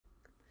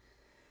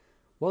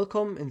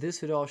Welcome. In this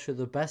video I'll show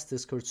the best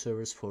Discord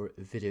servers for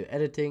video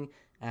editing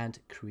and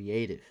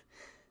creative.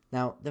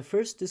 Now the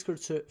first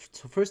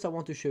first I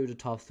want to show you the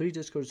top 3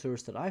 Discord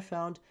servers that I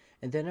found,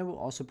 and then I will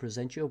also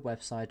present you a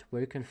website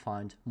where you can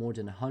find more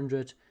than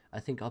 100,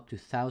 I think up to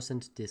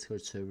 1,000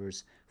 Discord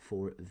servers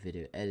for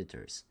video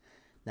editors.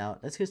 Now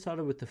let's get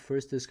started with the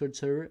first Discord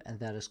server, and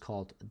that is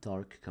called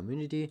Dark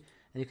Community.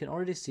 And you can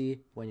already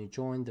see when you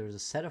join there's a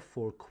set of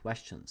 4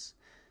 questions.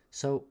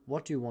 So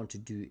what do you want to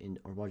do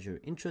or what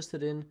you're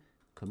interested in?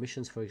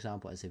 Commissions, for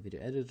example, as a video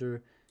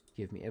editor,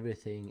 give me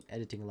everything,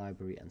 editing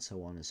library, and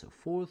so on and so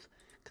forth.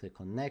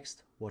 Click on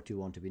next. What do you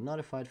want to be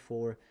notified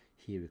for?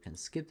 Here you can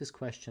skip this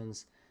question.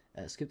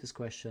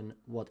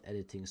 What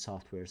editing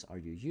softwares are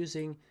you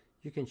using?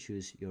 You can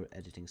choose your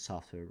editing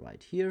software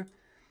right here.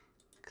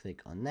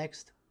 Click on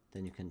next.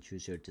 Then you can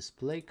choose your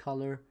display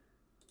color.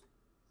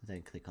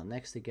 Then click on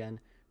next again.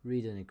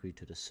 Read and agree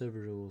to the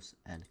server rules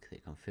and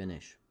click on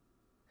finish.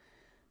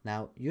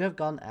 Now you have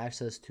gotten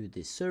access to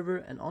this server,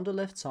 and on the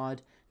left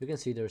side you can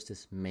see there's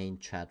this main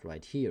chat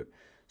right here.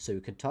 So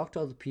you can talk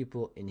to other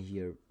people in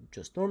here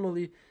just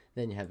normally.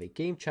 Then you have a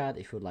game chat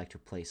if you would like to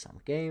play some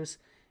games.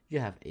 You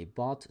have a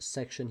bot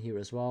section here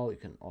as well. You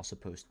can also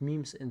post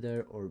memes in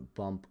there or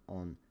bump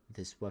on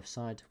this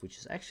website, which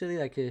is actually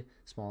like a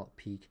small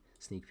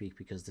sneak peek,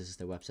 because this is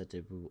the website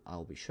that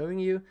I'll be showing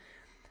you.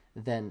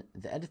 Then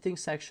the editing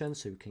section,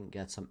 so you can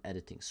get some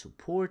editing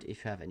support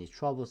if you have any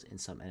troubles in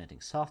some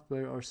editing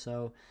software or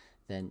so.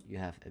 Then you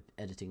have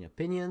editing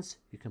opinions.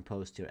 You can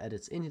post your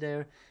edits in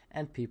there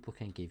and people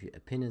can give you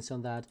opinions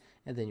on that.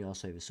 And then you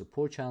also have a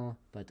support channel,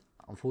 but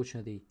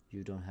unfortunately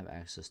you don't have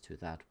access to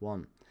that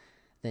one.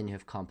 Then you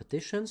have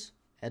competitions,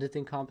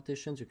 editing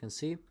competitions, you can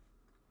see.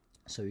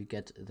 So you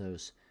get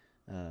those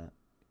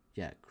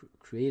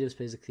creatives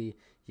basically.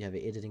 You have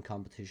an editing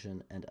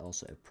competition and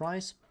also a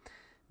prize.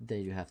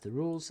 Then you have the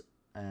rules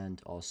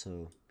and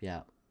also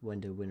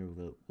when the winner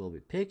will be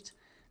picked.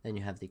 Then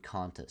you have the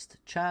contest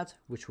chat,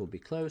 which will be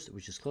closed,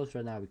 which is closed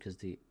right now because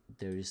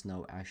there is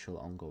no actual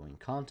ongoing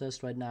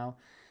contest right now.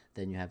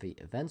 Then you have the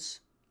events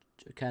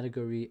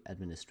category,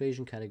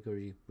 administration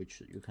category,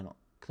 which you cannot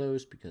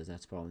close because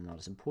that's probably not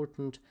as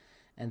important.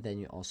 And then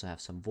you also have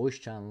some voice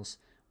channels,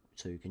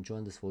 so you can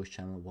join this voice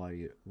channel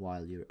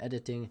while you're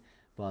editing.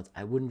 But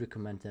I wouldn't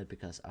recommend that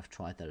because I've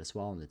tried that as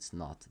well and it's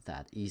not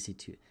that easy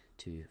to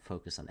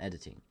focus on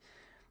editing.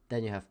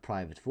 Then you have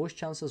private voice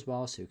channels as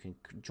well, so you can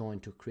join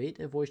to create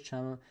a voice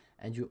channel,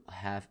 and you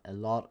have a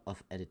lot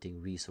of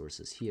editing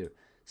resources here.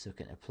 So you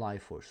can apply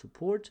for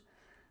support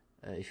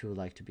if you would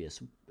like to be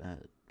a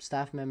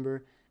staff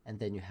member. And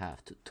then you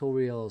have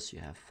tutorials, you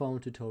have phone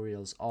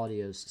tutorials,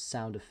 audios,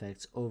 sound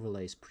effects,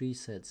 overlays,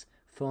 presets,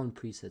 phone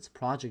presets,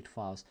 project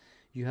files.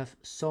 You have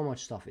so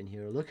much stuff in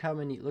here. Look how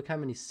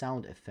many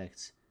sound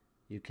effects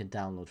you can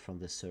download from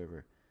this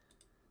server.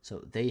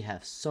 So they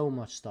have so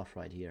much stuff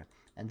right here,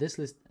 and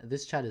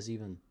this chat is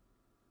even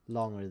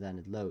longer than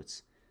it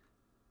loads.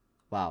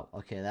 Wow,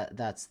 okay,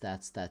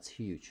 that's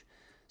huge.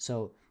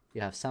 So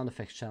you have sound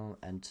effects channel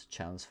and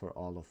channels for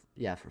all of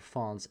for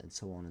fonts and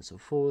so on and so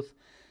forth.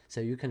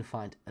 So you can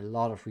find a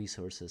lot of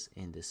resources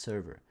in this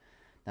server.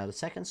 Now the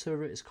second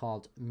server is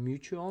called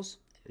Mutuals,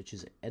 which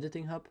is an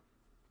editing hub.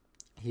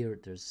 Here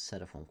there's a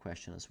set of one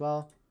question as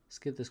well.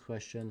 Skip this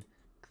question,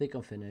 click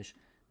on finish.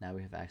 Now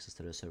we have access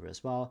to the server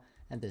as well,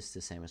 and this is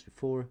the same as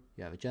before.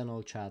 You have a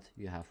general chat,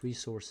 you have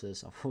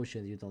resources.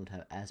 Unfortunately you don't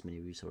have as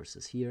many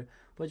resources here,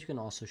 but you can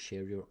also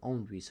share your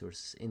own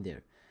resources in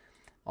there.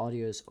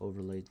 Audios,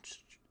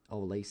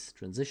 overlays,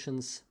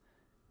 transitions,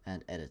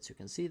 and edits. You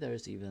can see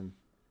there's even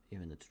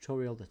a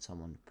tutorial that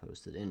someone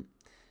posted in.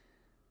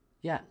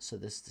 So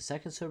this is the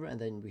second server,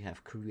 and then we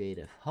have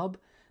Creative Hub.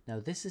 Now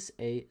this is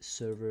a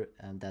server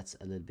that's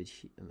a little bit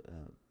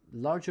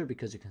larger,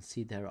 because you can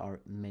see there are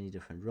many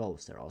different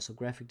roles. There are also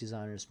graphic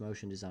designers,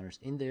 motion designers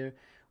in there,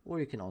 or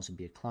you can also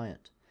be a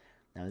client.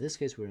 Now in this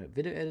case we're a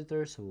video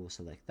editor, so we'll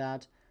select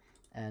that,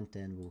 and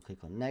then we'll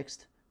click on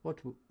next. What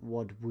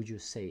would you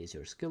say is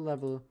your skill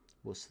level?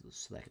 We'll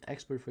select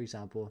expert, for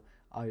example.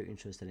 Are you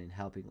interested in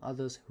helping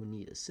others who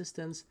need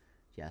assistance?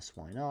 Yes,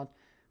 why not?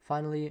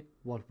 Finally,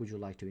 what would you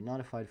like to be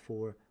notified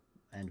for?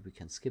 And we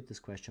can skip this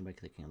question by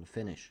clicking on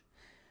finish.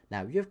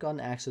 Now you've gotten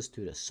access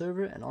to the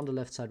server, and on the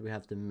left side we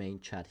have the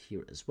main chat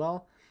here as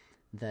well.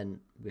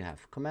 Then we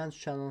have commands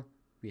channel,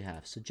 we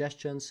have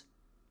suggestions,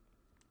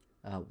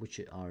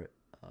 which are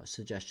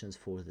suggestions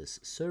for this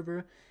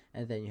server,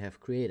 and then you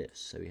have creatives.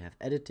 So you have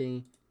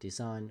editing,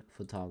 design,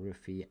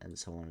 photography, and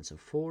so on and so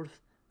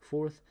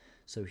forth.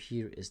 So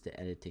here is the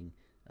editing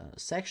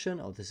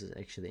section. Oh, this is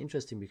actually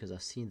interesting because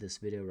I've seen this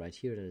video right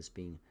here that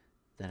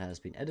has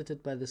been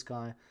edited by this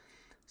guy.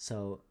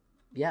 So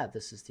yeah,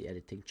 this is the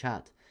editing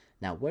chat.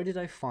 Now, where did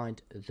I find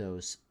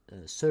those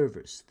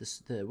servers?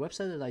 The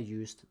website that I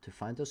used to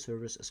find those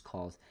servers is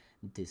called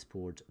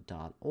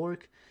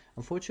disboard.org.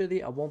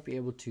 Unfortunately, I won't be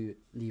able to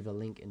leave a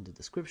link in the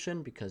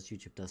description because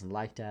YouTube doesn't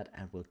like that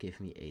and will give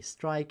me a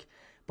strike,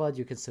 but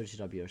you can search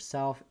it up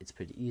yourself. It's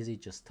pretty easy.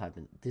 Just type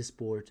in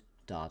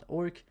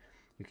disboard.org.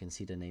 You can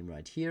see the name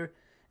right here,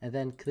 and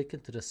then click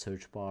into the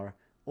search bar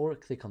or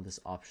click on this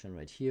option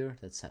right here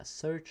that says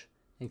search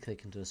and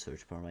click into the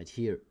search bar right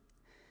here.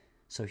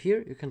 So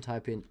here you can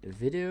type in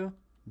video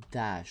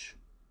dash,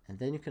 and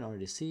then you can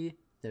already see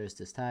there's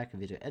this tag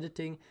video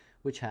editing,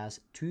 which has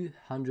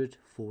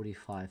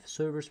 245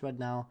 servers right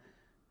now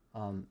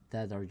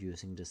that are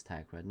using this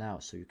tag right now.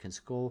 So you can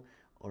scroll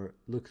or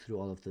look through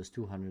all of those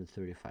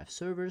 235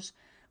 servers,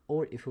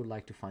 or if you would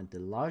like to find the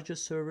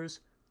largest servers,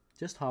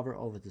 just hover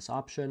over this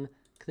option,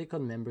 click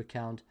on member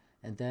count,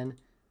 and then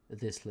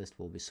this list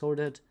will be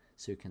sorted.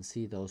 So you can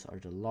see those are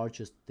the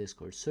largest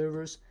Discord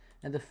servers,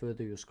 and the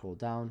further you scroll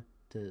down,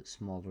 the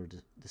smaller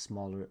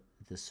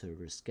the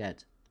servers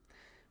get.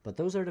 But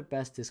those are the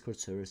best Discord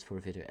servers for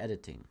video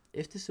editing.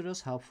 If this video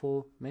is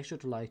helpful, make sure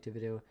to like the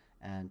video,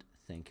 and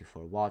thank you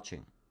for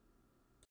watching.